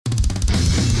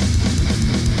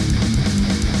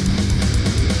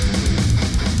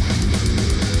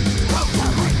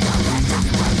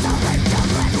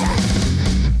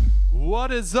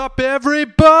is up,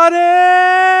 everybody?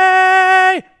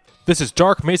 This is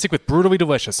Dark Macek with Brutally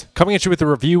Delicious, coming at you with a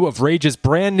review of Rage's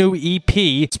brand new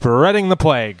EP, Spreading the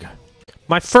Plague.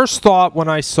 My first thought when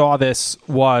I saw this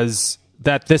was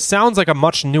that this sounds like a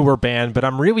much newer band, but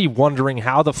I'm really wondering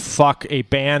how the fuck a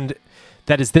band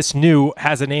that is this new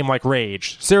has a name like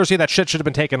Rage. Seriously, that shit should have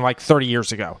been taken like 30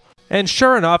 years ago. And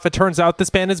sure enough, it turns out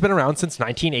this band has been around since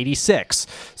 1986.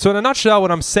 So in a nutshell, what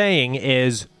I'm saying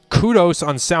is kudos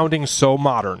on sounding so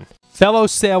modern. Fellow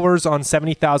sailors on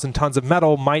 70,000 Tons of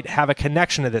Metal might have a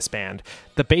connection to this band.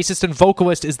 The bassist and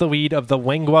vocalist is the lead of the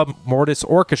Lingua Mortis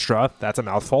Orchestra, that's a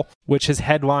mouthful, which has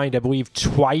headlined, I believe,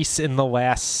 twice in the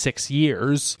last 6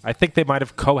 years. I think they might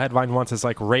have co-headlined once as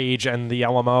like Rage and the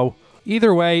LMO.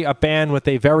 Either way, a band with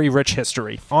a very rich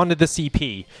history. On to this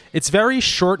EP. It's very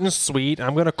short and sweet, and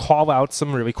I'm going to call out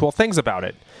some really cool things about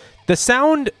it. The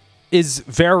sound is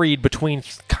varied between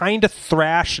kind of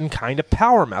thrash and kind of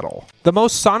power metal. The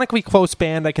most sonically close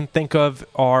band I can think of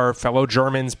are fellow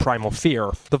Germans Primal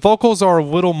Fear. The vocals are a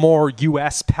little more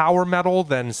US power metal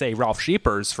than, say, Ralph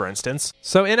Scheepers, for instance.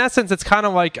 So in essence, it's kind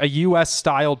of like a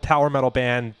US-styled power metal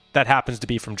band that happens to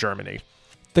be from Germany.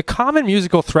 The common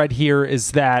musical thread here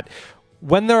is that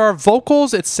when there are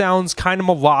vocals, it sounds kind of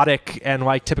melodic and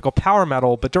like typical power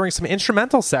metal, but during some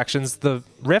instrumental sections, the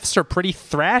riffs are pretty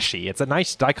thrashy. It's a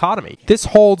nice dichotomy. This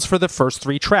holds for the first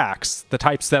 3 tracks, the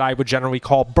types that I would generally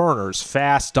call burners,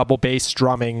 fast, double bass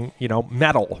drumming,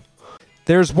 metal.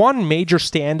 There's one major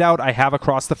standout I have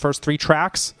across the first 3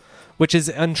 tracks, which is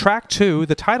on track 2,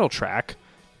 the title track.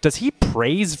 Does he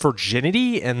praise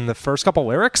virginity in the first couple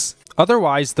lyrics?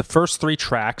 Otherwise, the first 3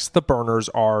 tracks, the burners,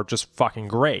 are just fucking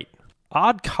great.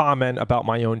 Odd comment about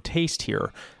my own taste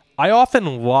here. I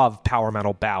often love power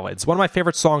metal ballads. One of my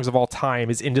favorite songs of all time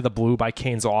is Into the Blue by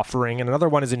Cain's Offering, and another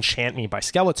one is Enchant Me by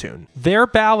Skeleton. Their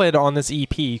ballad on this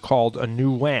EP, called A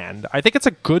New Land, I think it's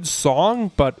a good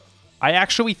song, but I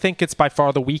actually think it's by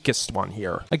far the weakest one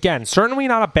here. Again, certainly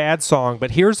not a bad song,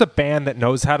 but here's a band that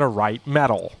knows how to write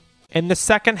metal. In the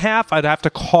second half, I'd have to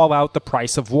call out The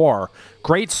Price of War.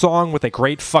 Great song with a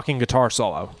great fucking guitar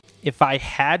solo. If I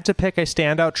had to pick a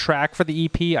standout track for the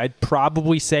EP, I'd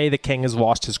probably say The King Has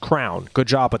Lost His Crown. Good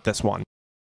job with this one.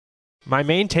 My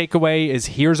main takeaway is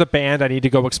here's a band I need to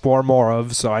go explore more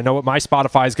of, so I know what my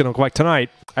Spotify is going to look like tonight.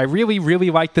 I really,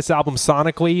 really like this album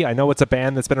sonically. I know it's a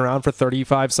band that's been around for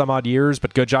 35 some odd years,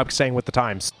 but good job staying with the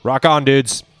times. Rock on,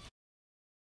 dudes.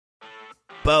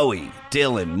 Bowie,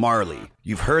 Dylan, Marley.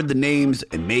 You've heard the names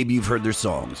and maybe you've heard their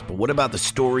songs, but what about the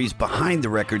stories behind the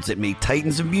records that made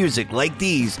titans of music like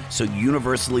these so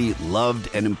universally loved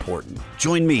and important?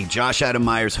 Join me, Josh Adam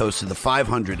Myers, host of The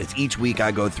 500, as each week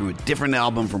I go through a different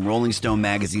album from Rolling Stone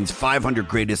magazine's 500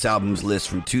 Greatest Albums list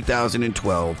from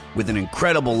 2012 with an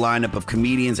incredible lineup of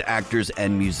comedians, actors,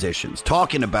 and musicians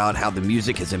talking about how the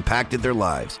music has impacted their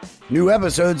lives. New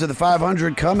episodes of The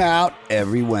 500 come out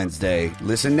every Wednesday.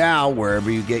 Listen now wherever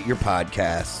you get your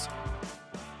podcasts.